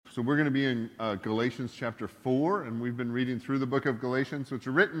So we're going to be in Galatians chapter 4, and we've been reading through the book of Galatians, which is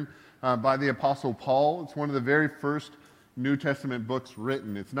written by the Apostle Paul. It's one of the very first New Testament books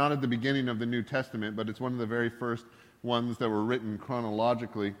written. It's not at the beginning of the New Testament, but it's one of the very first ones that were written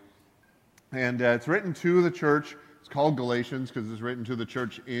chronologically. And it's written to the church. It's called Galatians because it's written to the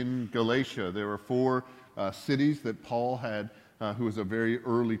church in Galatia. There were four cities that Paul had, who was a very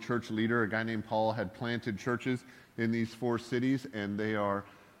early church leader. A guy named Paul had planted churches in these four cities, and they are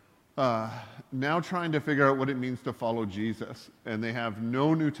now trying to figure out what it means to follow Jesus. And they have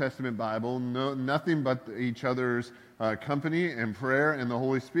no New Testament Bible, nothing but each other's company and prayer and the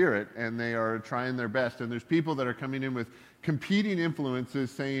Holy Spirit. And they are trying their best. And there's people that are coming in with competing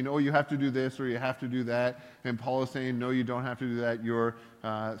influences saying, oh, you have to do this or you have to do that. And Paul is saying, no, you don't have to do that. You're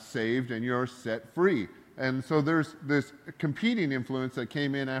saved and you're set free. And so there's this competing influence that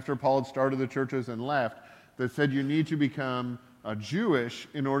came in after Paul had started the churches and left that said you need to become Jewish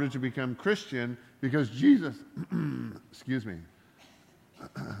in order to become Christian because Jesus, excuse me.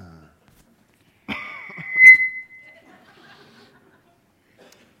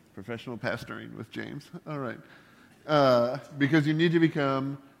 Professional pastoring with James. All right. Because you need to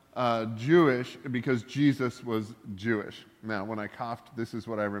become Jewish because Jesus was Jewish. Now, when I coughed, this is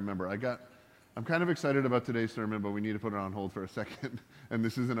what I remember. I'm kind of excited about today's sermon, but we need to put it on hold for a second. And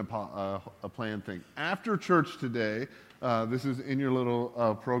this isn't a planned thing. After church today, this is in your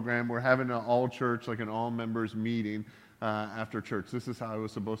little program. We're having an all-church, like an all-members meeting after church. This is how I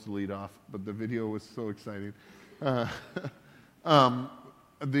was supposed to lead off, but the video was so exciting.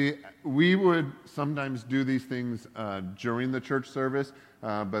 We would sometimes do these things during the church service,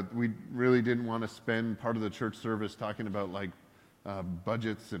 but we really didn't want to spend part of the church service talking about like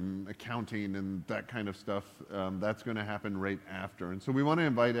budgets and accounting and that kind of stuff. That's going to happen right after. And so we want to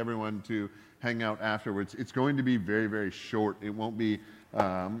invite everyone to hang out afterwards. It's going to be very, very short. It won't be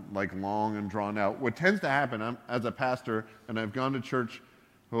like long and drawn out. What tends to happen, as a pastor, and I've gone to church,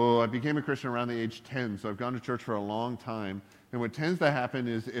 I became a Christian around the age 10, so I've gone to church for a long time. And what tends to happen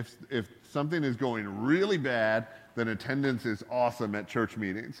is if something is going really bad, then attendance is awesome at church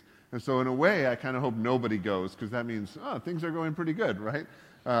meetings. And so in a way, I kind of hope nobody goes because that means, things are going pretty good, right?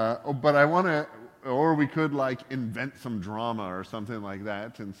 But I want to, or we could like invent some drama or something like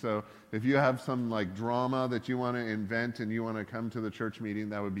that. And so if you have some like drama that you want to invent and you want to come to the church meeting,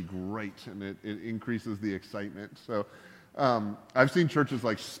 that would be great. And it increases the excitement. So I've seen churches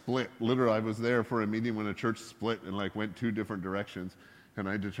like split. Literally, I was there for a meeting when a church split and like went two different directions. And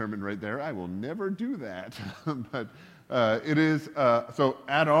I determined right there, I will never do that. But it is, so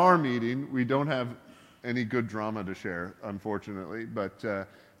at our meeting, we don't have any good drama to share, unfortunately. But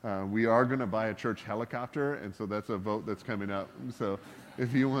we are going to buy a church helicopter. And so that's a vote that's coming up. So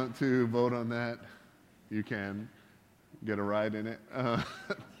if you want to vote on that, you can get a ride in it.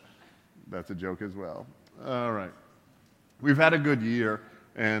 That's a joke as well. All right. We've had a good year,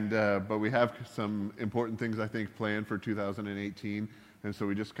 but we have some important things, I think, planned for 2018. And so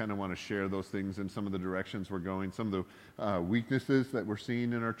we just kind of want to share those things and some of the directions we're going, some of the weaknesses that we're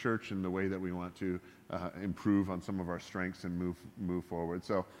seeing in our church and the way that we want to improve on some of our strengths and move forward.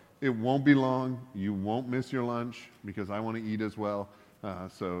 So it won't be long. You won't miss your lunch because I want to eat as well.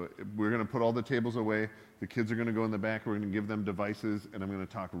 So we're going to put all the tables away. The kids are going to go in the back. We're going to give them devices, and I'm going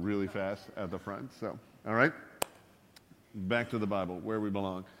to talk really fast at the front. So, all right? Back to the Bible, where we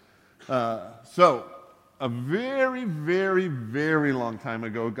belong. So, a very, very, very long time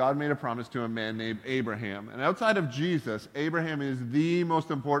ago, God made a promise to a man named Abraham. And outside of Jesus, Abraham is the most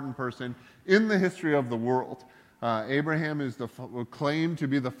important person in the history of the world. Abraham is would claim to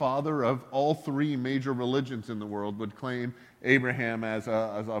be the father of all three major religions in the world, would claim Abraham as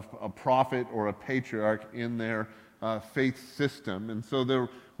a prophet or a patriarch in their faith system. And so the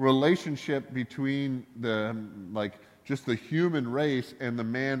relationship between just the human race and the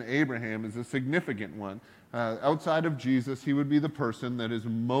man Abraham is a significant one. Outside of Jesus, he would be the person that is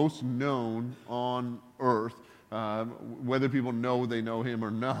most known on earth. Whether people know they know him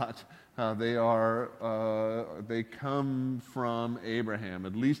or not, they come from Abraham,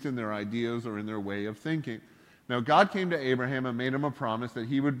 at least in their ideas or in their way of thinking. Now, God came to Abraham and made him a promise that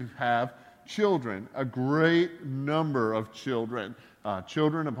he would have children, a great number of children,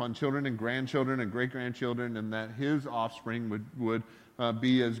 children upon children and grandchildren and great-grandchildren, and that his offspring would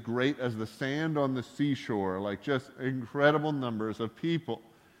be as great as the sand on the seashore, like just incredible numbers of people.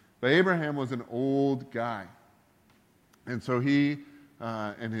 But Abraham was an old guy. And so he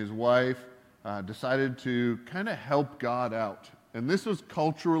and his wife decided to kind of help God out. And this was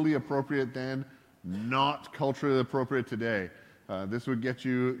culturally appropriate then, not culturally appropriate today. This would get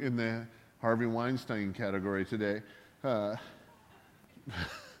you in the Harvey Weinstein category today.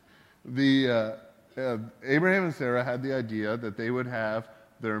 Abraham and Sarah had the idea that they would have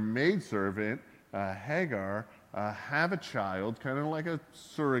their maidservant, Hagar, have a child, kind of like a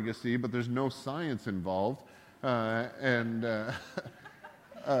surrogacy, but there's no science involved. This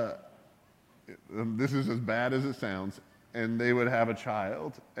is as bad as it sounds. And they would have a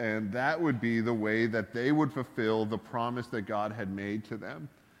child. And that would be the way that they would fulfill the promise that God had made to them,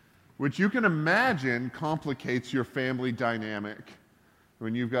 which you can imagine complicates your family dynamic.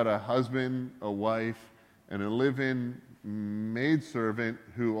 When you've got a husband, a wife, and a live-in maidservant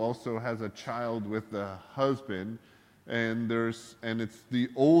who also has a child with the husband, and it's the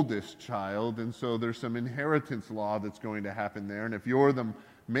oldest child, and so there's some inheritance law that's going to happen there. And if you're the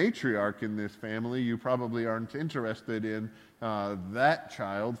matriarch in this family, you probably aren't interested in that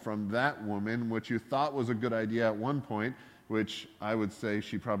child from that woman, which you thought was a good idea at one point, which I would say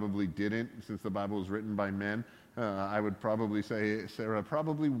she probably didn't, since the Bible was written by men. I would probably say Sarah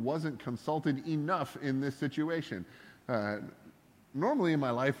probably wasn't consulted enough in this situation. Normally in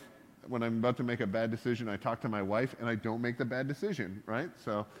my life, when I'm about to make a bad decision, I talk to my wife and I don't make the bad decision, right?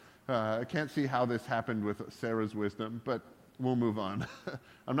 So I can't see how this happened with Sarah's wisdom, but we'll move on.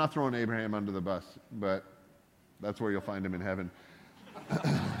 I'm not throwing Abraham under the bus, but that's where you'll find him in heaven.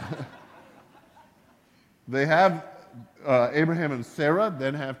 They have Abraham and Sarah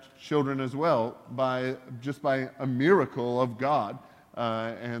then have children as well by a miracle of God.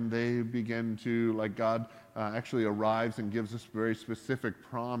 And they begin to, like God actually arrives and gives us very specific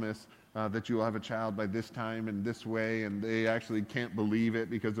promise that you will have a child by this time and this way, and they actually can't believe it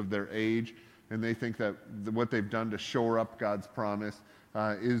because of their age, and they think that what they've done to shore up God's promise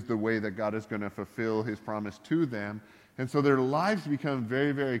is the way that God is going to fulfill his promise to them. And so their lives become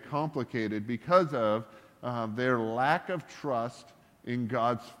very, very complicated because of their lack of trust in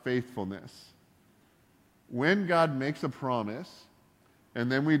God's faithfulness. When God makes a promise, and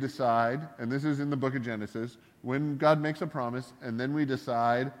then we decide, and this is in the book of Genesis, when God makes a promise, and then we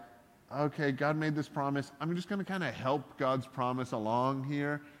decide, okay, God made this promise, I'm just going to kind of help God's promise along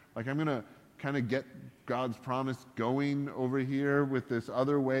here. Like I'm going to kind of get God's promise going over here with this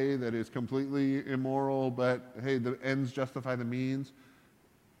other way that is completely immoral, but hey, the ends justify the means.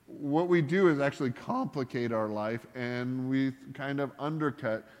 What we do is actually complicate our life, and we kind of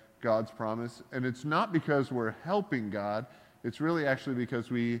undercut God's promise. And it's not because we're helping God, it's really actually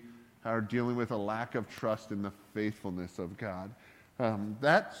because we are dealing with a lack of trust in the faithfulness of God.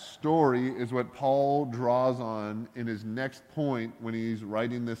 That story is what Paul draws on in his next point when he's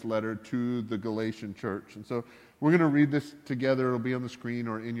writing this letter to the Galatian church. And so we're going to read this together. It'll be on the screen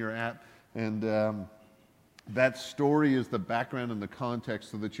or in your app. And that story is the background and the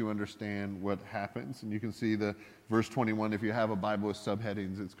context so that you understand what happens. And you can see the verse 21. If you have a Bible with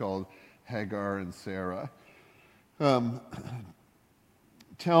subheadings, it's called Hagar and Sarah.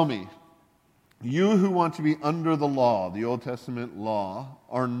 Tell me, you who want to be under the law, the Old Testament law,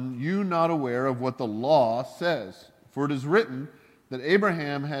 are you not aware of what the law says? For it is written that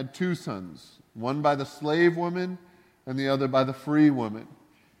Abraham had two sons, one by the slave woman and the other by the free woman.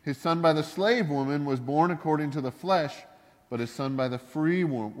 His son by the slave woman was born according to the flesh, but his son by the free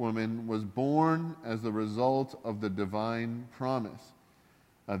woman was born as the result of the divine promise.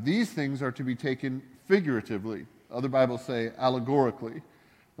 These things are to be taken figuratively. Other Bibles say allegorically.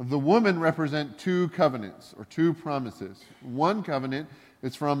 The woman represent two covenants or two promises. One covenant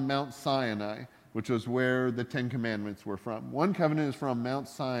is from Mount Sinai, which was where the Ten Commandments were from. One covenant is from Mount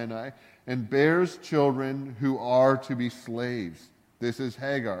Sinai and bears children who are to be slaves. This is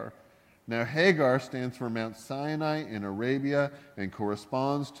Hagar. Now Hagar stands for Mount Sinai in Arabia and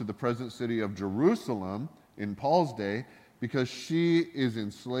corresponds to the present city of Jerusalem in Paul's day because she is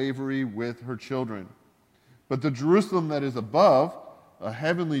in slavery with her children. But the Jerusalem that is above, a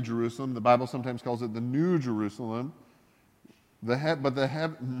heavenly Jerusalem, the Bible sometimes calls it the New Jerusalem, but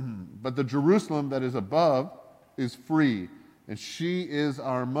the Jerusalem that is above is free, and she is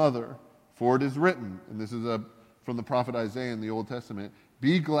our mother. For it is written, and this is from the prophet Isaiah in the Old Testament,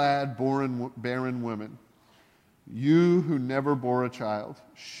 be glad, barren women, you who never bore a child.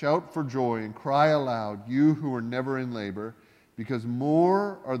 Shout for joy and cry aloud, you who are never in labor, because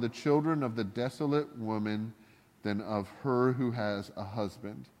more are the children of the desolate woman than of her who has a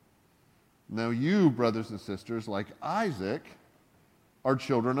husband. Now you, brothers and sisters, like Isaac, are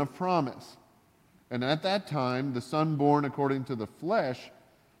children of promise. And at that time, the son born according to the flesh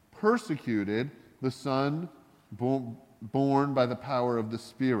persecuted the son born by the power of the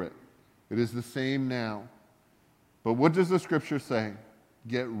Spirit. It is the same now. But what does the scripture say?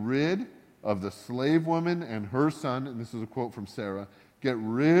 Get rid of the slave woman and her son, and this is a quote from Sarah, get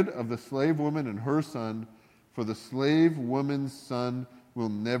rid of the slave woman and her son, for the slave woman's son will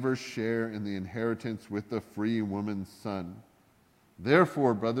never share in the inheritance with the free woman's son.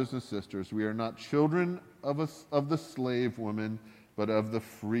 Therefore, brothers and sisters, we are not children of the slave woman, but of the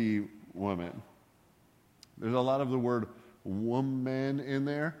free woman. There's a lot of the word woman in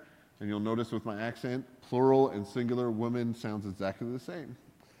there, and you'll notice with my accent, plural and singular woman sounds exactly the same.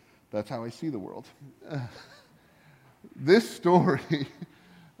 That's how I see the world. This story,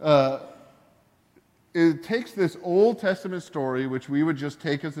 it takes this Old Testament story, which we would just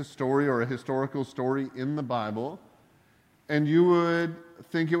take as a story or a historical story in the Bible, and you would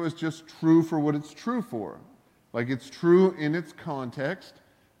think it was just true for what it's true for. Like it's true in its context.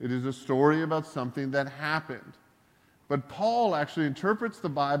 It is a story about something that happened. But Paul actually interprets the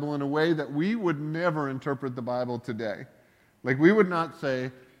Bible in a way that we would never interpret the Bible today. Like we would not say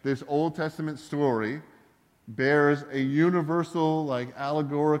this Old Testament story bears a universal, like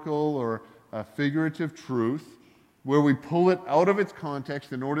allegorical or figurative truth where we pull it out of its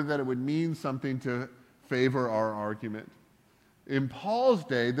context in order that it would mean something to favor our argument. In Paul's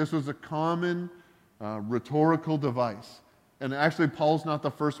day, this was a common rhetorical device. And actually, Paul's not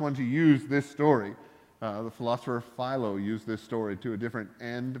the first one to use this story. The philosopher Philo used this story to a different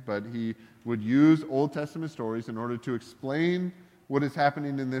end, but he would use Old Testament stories in order to explain what is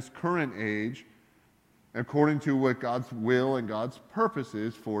happening in this current age according to what God's will and God's purpose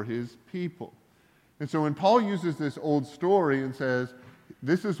is for his people. And so when Paul uses this old story and says,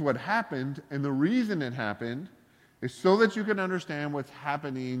 this is what happened, and the reason it happened is so that you can understand what's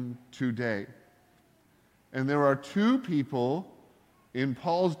happening today. And there are two people in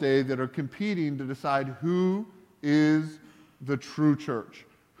Paul's day that are competing to decide who is the true church,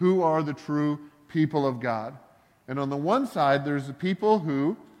 who are the true people of God. And on the one side, there's the people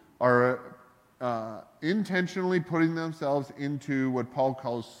who are intentionally putting themselves into what Paul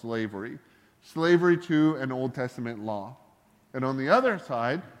calls slavery to an Old Testament law. And on the other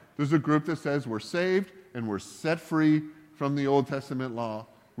side, there's a group that says we're saved and we're set free from the Old Testament law.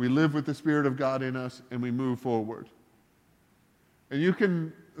 We live with the Spirit of God in us and we move forward. And you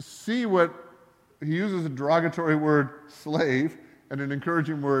can see what he uses a derogatory word slave and an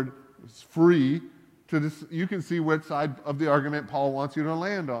encouraging word free. You can see what side of the argument Paul wants you to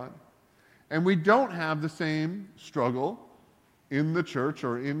land on. And we don't have the same struggle in the church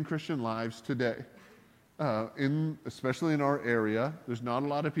or in Christian lives today. Especially in our area, there's not a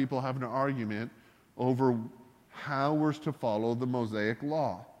lot of people having an argument over how we're to follow the Mosaic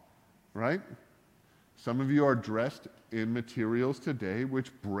law, right? Some of you are dressed in materials today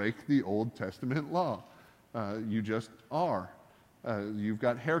which break the Old Testament law. You just are. You've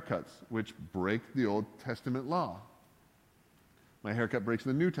got haircuts which break the Old Testament law. My haircut breaks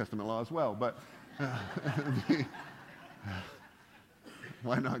the New Testament law as well, but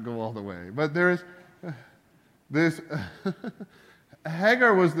why not go all the way? But there is this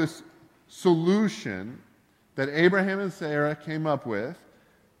Hagar was this solution that Abraham and Sarah came up with,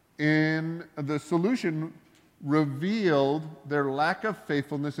 and the solution revealed their lack of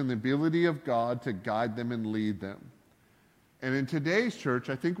faithfulness in the ability of God to guide them and lead them. And in today's church,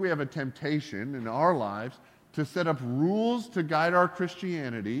 I think we have a temptation in our lives to set up rules to guide our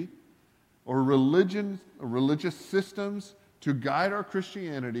Christianity or religious systems to guide our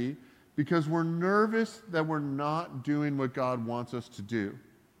Christianity because we're nervous that we're not doing what God wants us to do.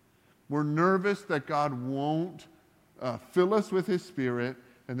 We're nervous that God won't fill us with His Spirit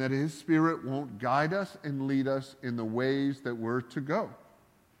and that His Spirit won't guide us and lead us in the ways that we're to go.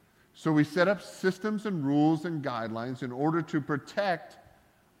 So we set up systems and rules and guidelines in order to protect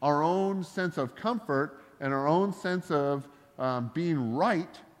our own sense of comfort and our own sense of being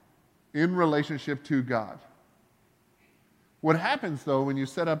right in relationship to God. What happens, though, when you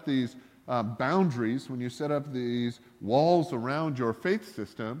set up these boundaries, when you set up these walls around your faith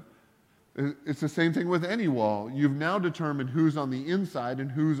system, it's the same thing with any wall. You've now determined who's on the inside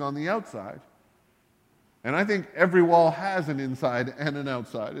and who's on the outside. And I think every wall has an inside and an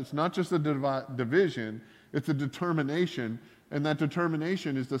outside. It's not just a division, it's a determination, and that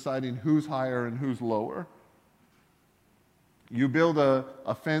determination is deciding who's higher and who's lower. You build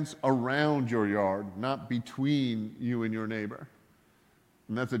a fence around your yard, not between you and your neighbor.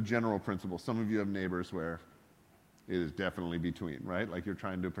 And that's a general principle. Some of you have neighbors where it is definitely between, right? Like you're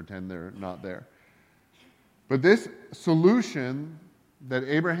trying to pretend they're not there. But this solution that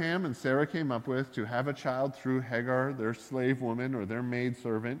Abraham and Sarah came up with to have a child through Hagar, their slave woman or their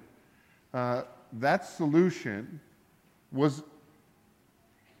maidservant, that solution was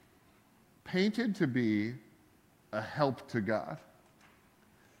painted to be a help to God.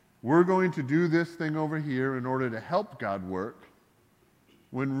 We're going to do this thing over here in order to help God work,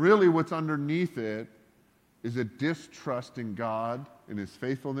 when really what's underneath it is a distrust in God in his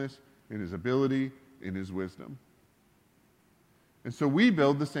faithfulness, in his ability, in his wisdom. And so we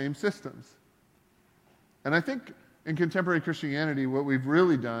build the same systems. And I think in contemporary Christianity, what we've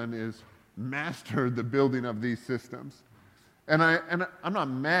really done is mastered the building of these systems. And I'm not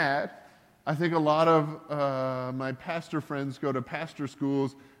mad. I think a lot of my pastor friends go to pastor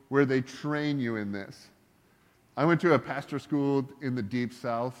schools where they train you in this. I went to a pastor school in the deep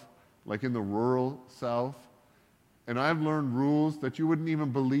South, like in the rural South, and I've learned rules that you wouldn't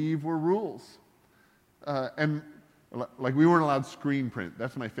even believe were rules. And like we weren't allowed screen print.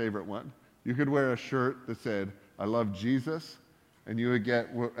 That's my favorite one. You could wear a shirt that said, "I love Jesus," and you would get,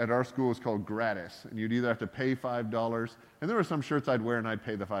 at our school, it's called gratis. And you'd either have to pay $5, and there were some shirts I'd wear and I'd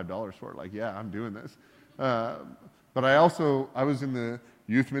pay the $5 for it. Like, yeah, I'm doing this. But I was in the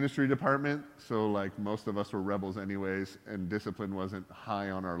youth ministry department, so like most of us were rebels anyways, and discipline wasn't high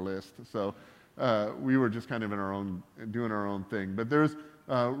on our list. So we were just kind of doing our own thing. But there's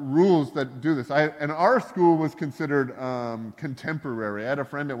rules that do this. And our school was considered contemporary. I had a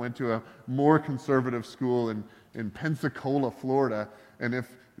friend that went to a more conservative school in Pensacola, Florida, and if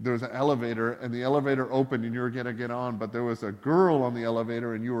there was an elevator and the elevator opened and you were going to get on, but there was a girl on the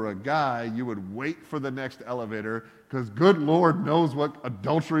elevator and you were a guy, you would wait for the next elevator because good Lord knows what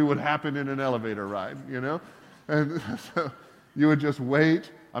adultery would happen in an elevator ride, you know? And so you would just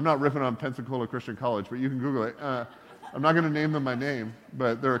wait. I'm not ripping on Pensacola Christian College, but you can Google it. I'm not going to name them by name,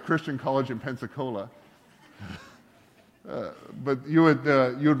 but they're a Christian college in Pensacola. But you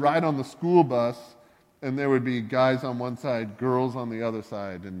would ride on the school bus, and there would be guys on one side, girls on the other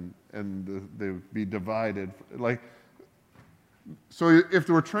side, and they would be divided. So if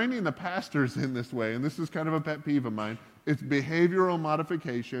we're training the pastors in this way, and this is kind of a pet peeve of mine, it's behavioral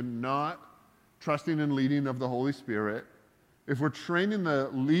modification, not trusting and leading of the Holy Spirit. If we're training the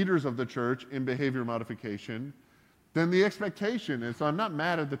leaders of the church in behavior modification, then the expectation is, so I'm not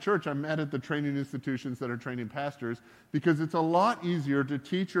mad at the church, I'm mad at the training institutions that are training pastors, because it's a lot easier to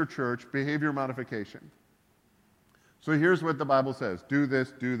teach your church behavior modification. So here's what the Bible says: do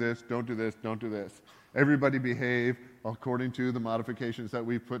this, don't do this, don't do this. Everybody behave according to the modifications that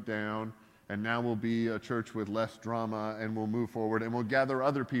we've put down, and now we'll be a church with less drama, and we'll move forward, and we'll gather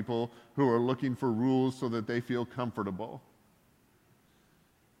other people who are looking for rules so that they feel comfortable.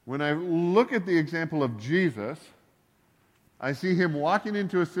 When I look at the example of Jesus, I see him walking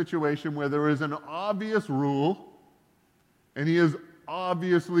into a situation where there is an obvious rule, and he is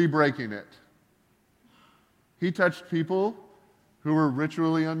obviously breaking it. He touched people who were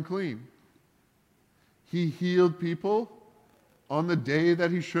ritually unclean. He healed people on the day that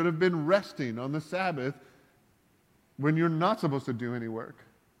he should have been resting, on the Sabbath, when you're not supposed to do any work.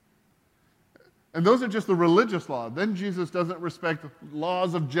 And those are just the religious law. Then Jesus doesn't respect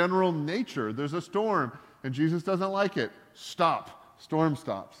laws of general nature. There's a storm, and Jesus doesn't like it. Stop. Storm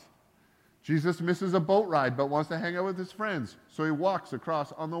stops. Jesus misses a boat ride but wants to hang out with his friends, so he walks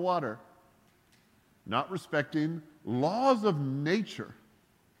across on the water. Not respecting laws of nature.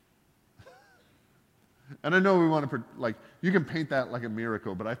 And I know we want to, you can paint that like a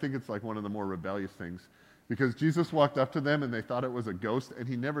miracle, but I think it's like one of the more rebellious things. Because Jesus walked up to them and they thought it was a ghost, and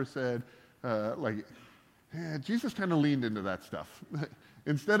he never said, Jesus kind of leaned into that stuff.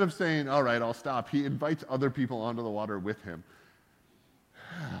 Instead of saying, all right, I'll stop, he invites other people onto the water with him.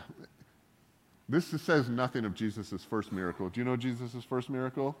 This says nothing of Jesus' first miracle. Do you know Jesus' first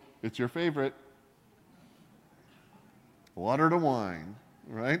miracle? It's your favorite. Water to wine,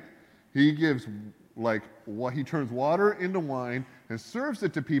 right? He gives, he turns water into wine and serves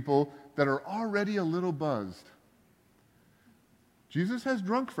it to people that are already a little buzzed. Jesus has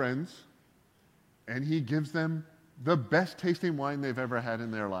drunk friends, and he gives them the best tasting wine they've ever had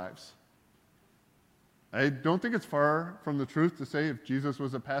in their lives. I don't think it's far from the truth to say if Jesus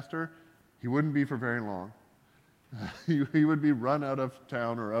was a pastor, he wouldn't be for very long. He would be run out of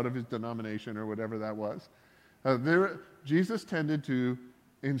town or out of his denomination or whatever that was. Jesus tended to,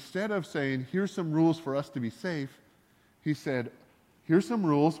 instead of saying, here's some rules for us to be safe, he said, here's some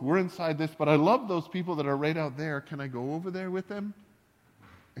rules, we're inside this, but I love those people that are right out there. Can I go over there with them?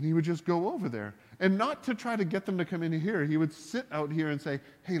 And he would just go over there. And not to try to get them to come in here. He would sit out here and say,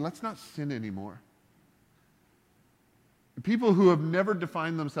 hey, let's not sin anymore. People who have never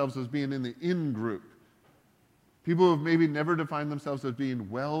defined themselves as being in the in group, people who have maybe never defined themselves as being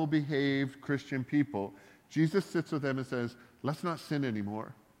well-behaved Christian people, Jesus sits with them and says, let's not sin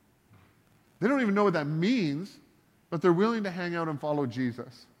anymore. They don't even know what that means, but they're willing to hang out and follow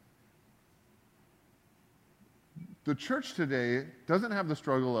Jesus. The church today doesn't have the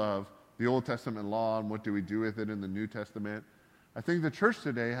struggle of the Old Testament law and what do we do with it in the New Testament. I think the church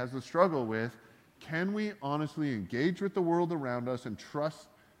today has the struggle with, can we honestly engage with the world around us and trust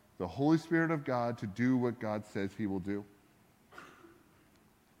the Holy Spirit of God to do what God says he will do?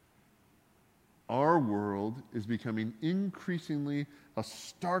 Our world is becoming increasingly a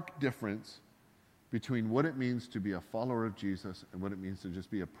stark difference between what it means to be a follower of Jesus and what it means to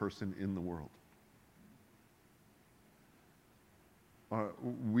just be a person in the world.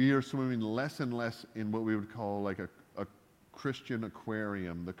 We are swimming less and less in what we would call like a Christian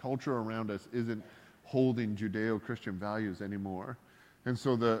aquarium. The culture around us isn't holding Judeo-Christian values anymore. And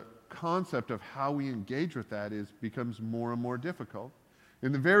so the concept of how we engage with that becomes more and more difficult.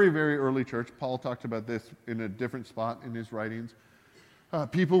 In the very, very early church, Paul talked about this in a different spot in his writings.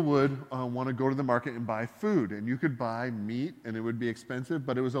 People would want to go to the market and buy food, and you could buy meat, and it would be expensive,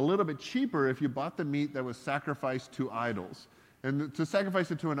 but it was a little bit cheaper if you bought the meat that was sacrificed to idols. And to sacrifice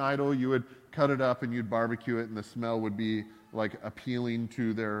it to an idol, you would cut it up and you'd barbecue it, and the smell would be like appealing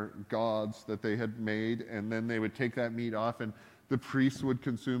to their gods that they had made, and then they would take that meat off, and the priests would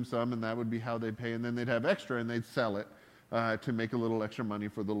consume some, and that would be how they'd pay, and then they'd have extra, and they'd sell it to make a little extra money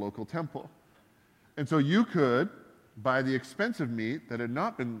for the local temple. And so you could buy the expensive meat that had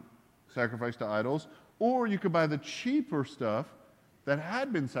not been sacrificed to idols, or you could buy the cheaper stuff that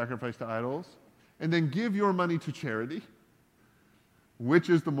had been sacrificed to idols, and then give your money to charity.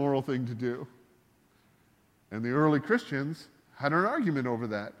 Which is the moral thing to do? And the early Christians had an argument over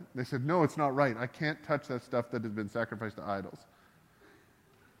that. They said, no, it's not right. I can't touch that stuff that has been sacrificed to idols.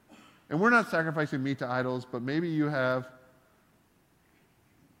 And we're not sacrificing meat to idols, but maybe you have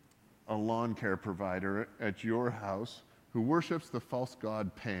a lawn care provider at your house who worships the false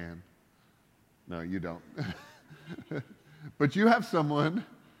god Pan. No, you don't. But you have someone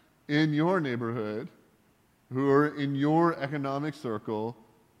in your neighborhood who are in your economic circle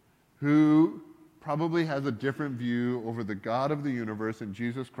who probably has a different view over the God of the universe and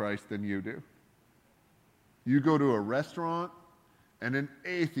Jesus Christ than you do. You go to a restaurant and an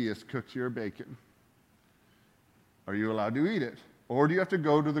atheist cooks your bacon. Are you allowed to eat it? Or do you have to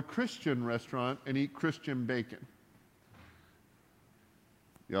go to the Christian restaurant and eat Christian bacon?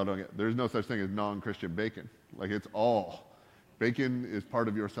 Y'all don't get, there's no such thing as non-Christian bacon. Like, it's all. Bacon is part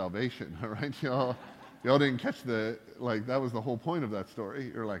of your salvation, all right? Y'all didn't catch that was the whole point of that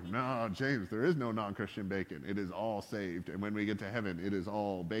story. You're like, no, James, there is no non-Christian bacon. It is all saved. And when we get to heaven, it is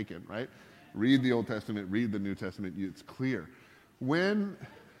all bacon, right? Read the Old Testament, read the New Testament, it's clear. When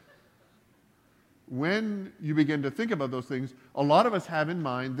you begin to think about those things, a lot of us have in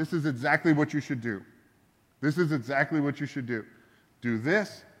mind, this is exactly what you should do. This is exactly what you should do. Do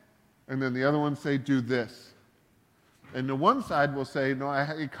this, and then the other ones say, do this. And the one side will say, no,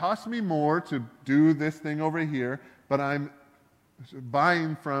 it costs me more to do this thing over here, but I'm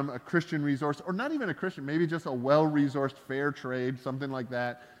buying from a Christian resource, or not even a Christian, maybe just a well-resourced fair trade, something like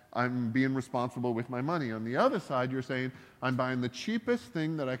that. I'm being responsible with my money. On the other side, you're saying, I'm buying the cheapest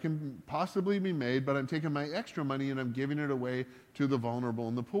thing that I can possibly be made, but I'm taking my extra money and I'm giving it away to the vulnerable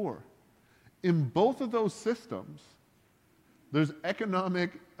and the poor. In both of those systems, there's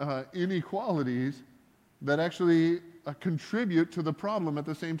economic inequalities that actually contribute to the problem at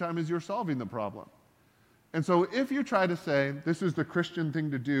the same time as you're solving the problem. And so if you try to say, this is the Christian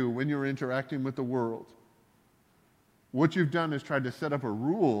thing to do when you're interacting with the world, what you've done is tried to set up a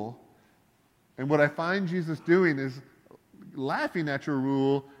rule, and what I find Jesus doing is laughing at your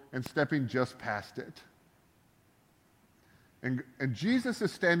rule and stepping just past it. And Jesus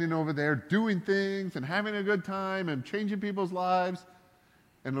is standing over there doing things and having a good time and changing people's lives,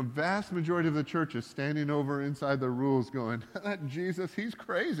 and the vast majority of the church is standing over inside the rules going, Jesus, he's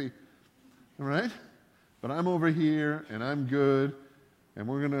crazy, all right? But I'm over here, and I'm good, and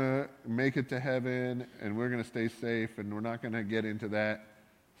we're going to make it to heaven, and we're going to stay safe, and we're not going to get into that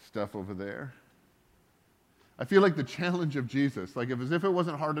stuff over there. I feel like the challenge of Jesus, like as if it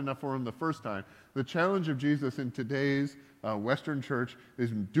wasn't hard enough for him the first time, the challenge of Jesus in today's Western church is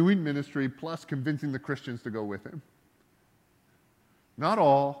doing ministry plus convincing the Christians to go with him. Not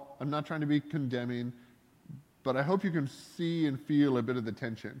all. I'm not trying to be condemning, but I hope you can see and feel a bit of the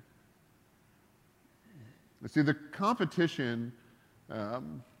tension. See, the competition, we're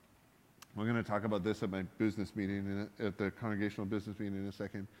going to talk about this at my business meeting, at the congregational business meeting in a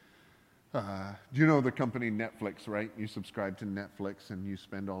second. Do you know the company Netflix, right? You subscribe to Netflix and you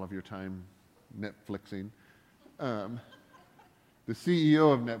spend all of your time Netflixing. The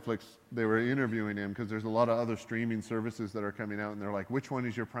CEO of Netflix, they were interviewing him because there's a lot of other streaming services that are coming out, and they're like, which one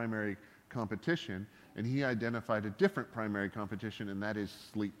is your primary competition? And he identified a different primary competition, and that is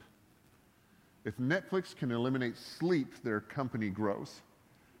sleep. If Netflix can eliminate sleep, their company grows.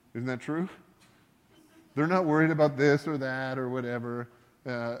 Isn't that true? They're not worried about this or that or whatever.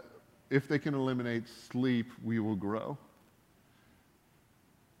 if they can eliminate sleep, we will grow.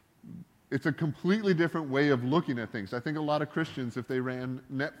 It's a completely different way of looking at things. I think a lot of Christians, if they ran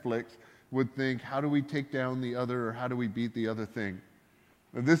Netflix, would think, how do we take down the other, or how do we beat the other thing?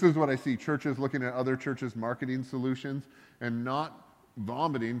 And this is what I see, churches looking at other churches' marketing solutions and not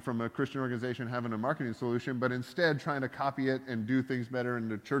vomiting from a Christian organization having a marketing solution, but instead trying to copy it and do things better, and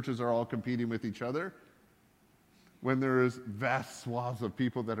the churches are all competing with each other. When there is vast swaths of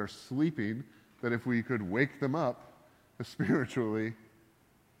people that are sleeping, that if we could wake them up spiritually,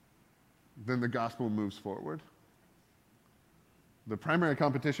 then the gospel moves forward. The primary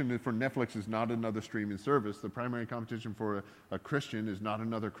competition for Netflix is not another streaming service. The primary competition for a Christian is not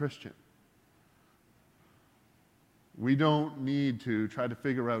another Christian. We don't need to try to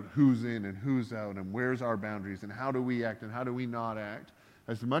figure out who's in and who's out and where's our boundaries and how do we act and how do we not act.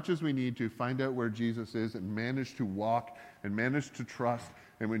 As much as we need to find out where Jesus is and manage to walk and manage to trust.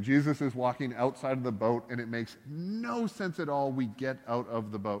 And when Jesus is walking outside of the boat and it makes no sense at all, we get out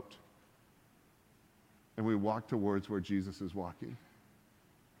of the boat. And we walk towards where Jesus is walking.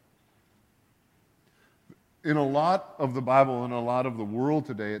 In a lot of the Bible and a lot of the world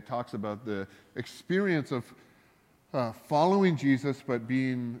today, it talks about the experience of following Jesus, but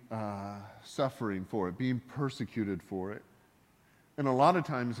being suffering for it, being persecuted for it. And a lot of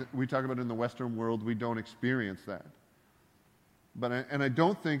times, we talk about in the Western world, we don't experience that. And I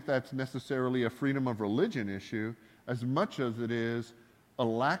don't think that's necessarily a freedom of religion issue as much as it is a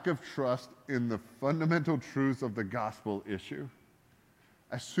lack of trust in the fundamental truths of the gospel issue.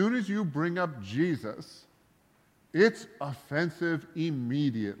 As soon as you bring up Jesus, it's offensive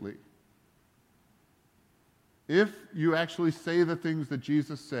immediately. If you actually say the things that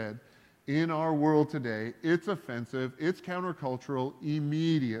Jesus said in our world today, it's offensive, it's countercultural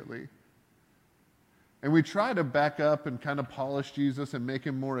immediately. And we try to back up and kind of polish Jesus and make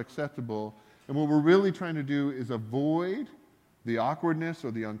him more acceptable. And what we're really trying to do is avoid the awkwardness or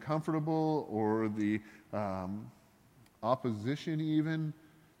the uncomfortable or the opposition even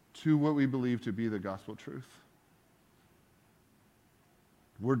to what we believe to be the gospel truth.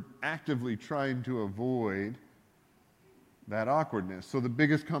 We're actively trying to avoid that awkwardness. So the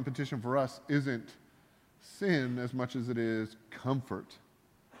biggest competition for us isn't sin as much as it is comfort,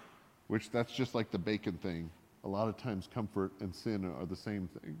 which that's just like the bacon thing. A lot of times comfort and sin are the same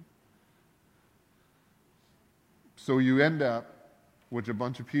thing. So you end up with a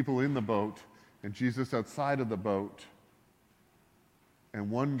bunch of people in the boat and Jesus outside of the boat, and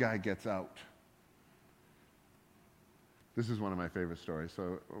one guy gets out. This is one of my favorite stories,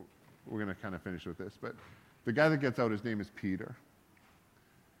 so we're going to kind of finish with this. But the guy that gets out, his name is Peter.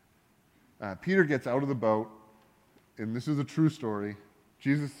 Peter gets out of the boat, and this is a true story.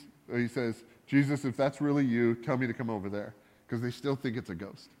 He says, Jesus, if that's really you, tell me to come over there, because they still think it's a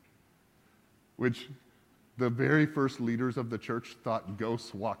ghost. Which the very first leaders of the church thought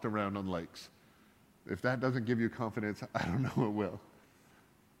ghosts walked around on lakes. If that doesn't give you confidence, I don't know what will.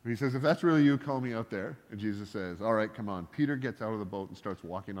 He says, if that's really you, call me out there. And Jesus says, all right, come on. Peter gets out of the boat and starts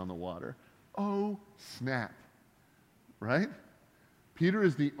walking on the water. Oh, snap. Right? Peter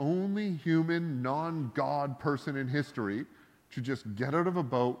is the only human, non-God person in history to just get out of a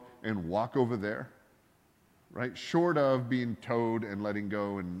boat and walk over there. Right? Short of being towed and letting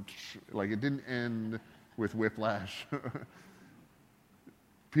go, and like it didn't end with whiplash.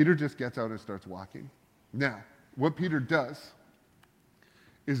 Peter just gets out and starts walking. Now, what Peter does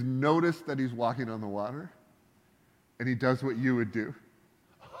is notice that he's walking on the water, and he does what you would do.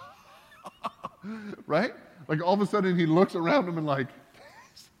 Right? Like all of a sudden he looks around him and like,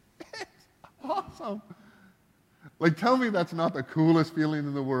 this is awesome. Like tell me that's not the coolest feeling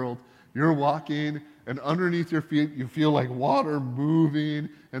in the world. You're walking, and underneath your feet you feel like water moving,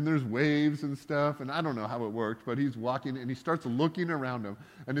 and there's waves and stuff, and I don't know how it worked, but he's walking and he starts looking around him.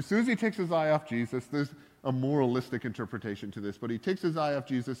 And as soon as he takes his eye off Jesus, there's a moralistic interpretation to this, but he takes his eye off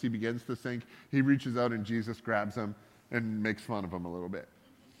Jesus, he begins to sink, he reaches out and Jesus grabs him and makes fun of him a little bit.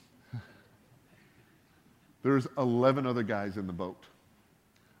 There's 11 other guys in the boat.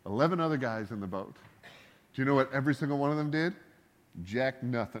 11 other guys in the boat. Do you know what every single one of them did? Jack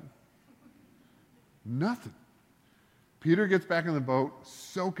nothing. Nothing. Peter gets back in the boat,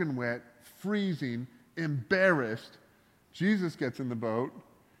 soaking wet, freezing, embarrassed. Jesus gets in the boat,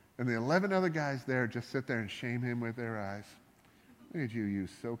 and the 11 other guys there just sit there and shame him with their eyes. Look at you, you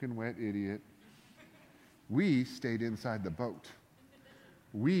soaking wet idiot. We stayed inside the boat.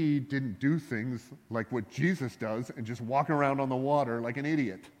 We didn't do things like what Jesus does and just walk around on the water like an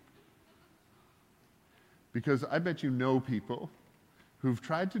idiot. Because I bet you know people who've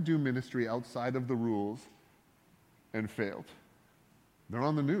tried to do ministry outside of the rules and failed. They're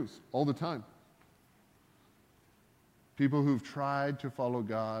on the news all the time. People who've tried to follow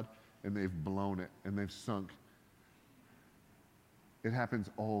God and they've blown it and they've sunk. It happens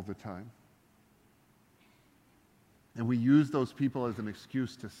all the time. And we use those people as an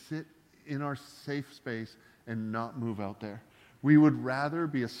excuse to sit in our safe space and not move out there. We would rather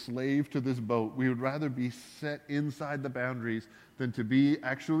be a slave to this boat. We would rather be set inside the boundaries than to be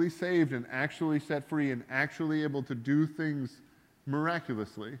actually saved and actually set free and actually able to do things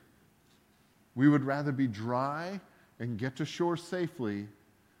miraculously. We would rather be dry and get to shore safely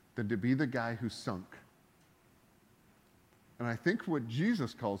than to be the guy who sunk. And I think what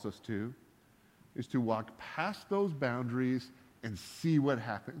Jesus calls us to is to walk past those boundaries and see what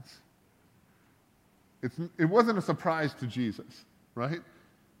happens. It wasn't a surprise to Jesus, right?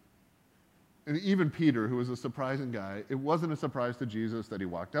 And even Peter, who was a surprising guy, it wasn't a surprise to Jesus that he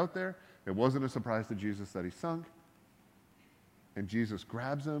walked out there. It wasn't a surprise to Jesus that he sunk. And Jesus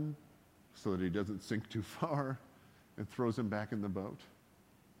grabs him so that he doesn't sink too far and throws him back in the boat.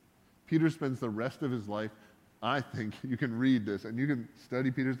 Peter spends the rest of his life, I think, you can read this and you can study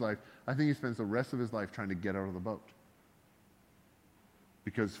Peter's life. I think he spends the rest of his life trying to get out of the boat.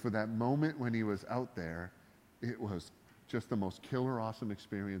 Because for that moment when he was out there, it was just the most killer awesome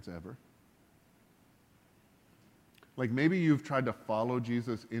experience ever. Like maybe you've tried to follow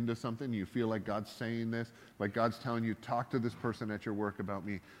Jesus into something. You feel like God's saying this, like God's telling you, talk to this person at your work about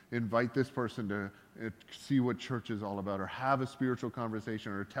me. Invite this person to see what church is all about, or have a spiritual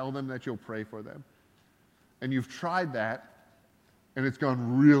conversation, or tell them that you'll pray for them. And you've tried that, and it's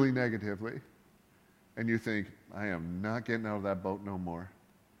gone really negatively. And you think, I am not getting out of that boat no more.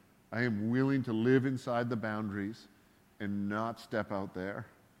 I am willing to live inside the boundaries and not step out there.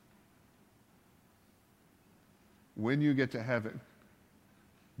 When you get to heaven,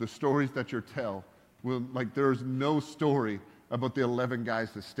 the stories that you tell will, like, there's no story about the 11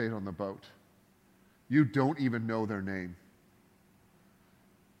 guys that stayed on the boat. You don't even know their name.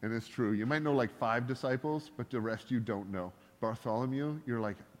 And it's true. You might know like 5 disciples, but the rest you don't know. Bartholomew, you're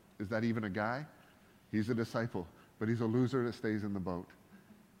like, is that even a guy? He's a disciple, but he's a loser that stays in the boat.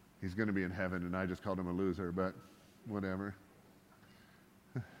 He's going to be in heaven, and I just called him a loser, but whatever.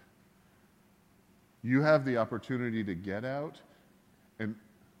 You have the opportunity to get out, and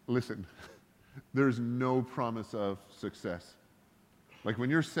listen, there's no promise of success. Like when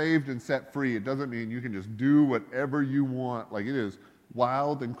you're saved and set free, it doesn't mean you can just do whatever you want. Like it is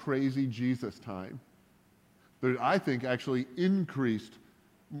wild and crazy Jesus time. There, I think, actually increased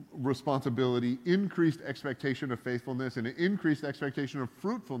responsibility, increased expectation of faithfulness, and an increased expectation of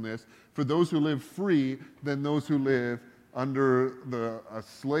fruitfulness for those who live free than those who live under the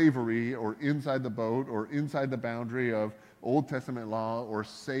slavery or inside the boat or inside the boundary of Old Testament law or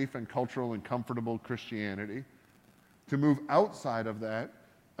safe and cultural and comfortable Christianity. To move outside of that,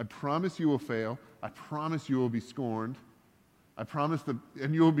 I promise you will fail. I promise you will be scorned. I promise that,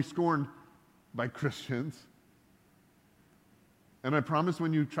 and you will be scorned by Christians. And I promise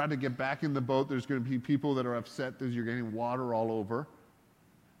when you try to get back in the boat, there's going to be people that are upset that you're getting water all over.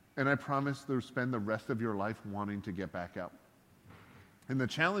 And I promise they'll spend the rest of your life wanting to get back out. And the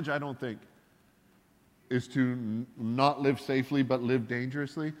challenge, I don't think, is to not live safely but live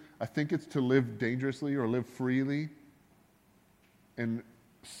dangerously. I think it's to live dangerously or live freely and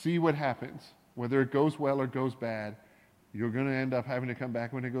see what happens. Whether it goes well or goes bad, you're going to end up having to come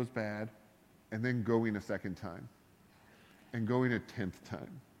back when it goes bad and then going a second time. And going a 10th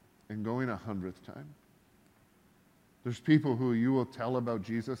time, and going 100th time. There's people who you will tell about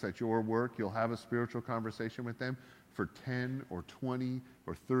Jesus at your work. You'll have a spiritual conversation with them for 10 or 20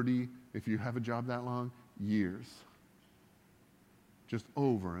 or 30, if you have a job that long, years. Just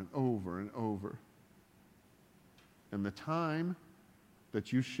over and over and over. And the time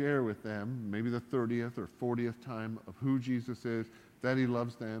that you share with them, maybe the 30th or 40th time of who Jesus is, that he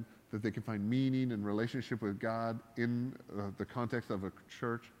loves them, that they can find meaning and relationship with God in the context of a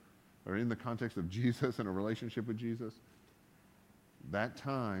church or in the context of Jesus and a relationship with Jesus. That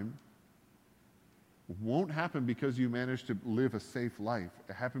time won't happen because you managed to live a safe life.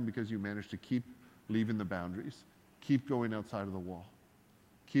 It happened because you managed to keep leaving the boundaries, keep going outside of the wall,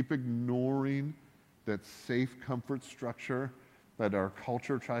 keep ignoring that safe comfort structure that our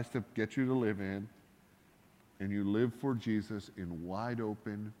culture tries to get you to live in, and you live for Jesus in wide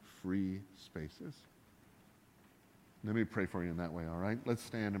open, free spaces. Let me pray for you in that way, all right? Let's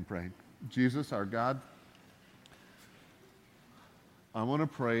stand and pray. Jesus, our God, I want to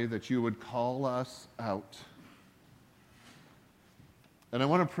pray that you would call us out. And I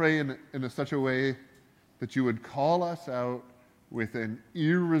want to pray in such a way that you would call us out with an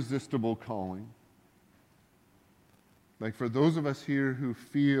irresistible calling. Like for those of us here who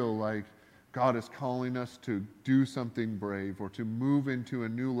feel like God is calling us to do something brave or to move into a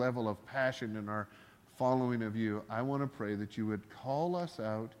new level of passion in our following of you, I want to pray that you would call us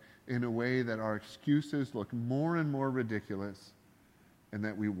out in a way that our excuses look more and more ridiculous and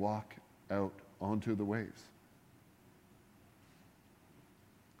that we walk out onto the waves.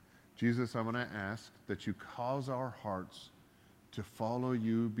 Jesus, I want to ask that you cause our hearts to follow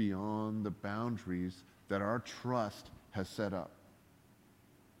you beyond the boundaries that our trust has set up.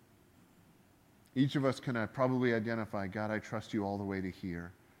 Each of us can probably identify, God, I trust you all the way to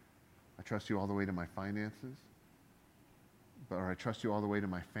here. I trust you all the way to my finances. Or I trust you all the way to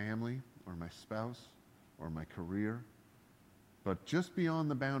my family or my spouse or my career. But just beyond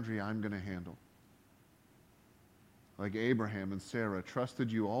the boundary I'm going to handle. Like Abraham and Sarah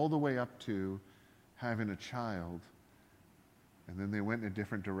trusted you all the way up to having a child, and then they went in a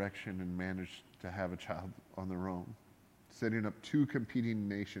different direction and managed to have a child on their own, setting up two competing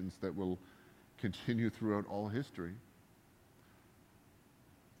nations that will continue throughout all history.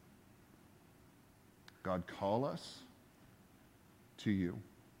 God, call us to you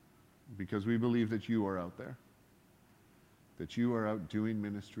because we believe that you are out there, that you are out doing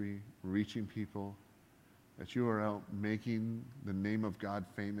ministry, reaching people, that you are out making the name of God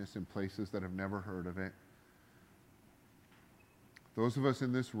famous in places that have never heard of it. Those of us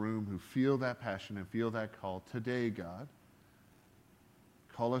in this room who feel that passion and feel that call today, God,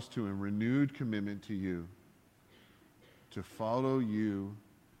 call us to a renewed commitment to you, to follow you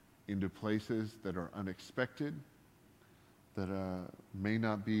into places that are unexpected, that may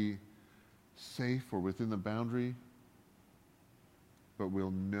not be safe or within the boundary, but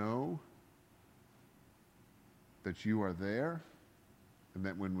we'll know that you are there, and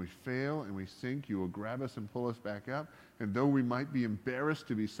that when we fail and we sink, you will grab us and pull us back up. And though we might be embarrassed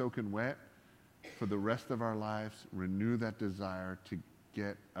to be soaking wet, for the rest of our lives, renew that desire to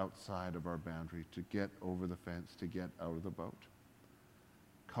get outside of our boundary, to get over the fence, to get out of the boat.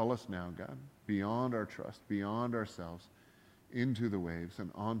 Call us now, God, beyond our trust, beyond ourselves, into the waves and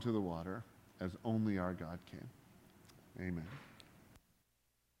onto the water as only our God can. Amen.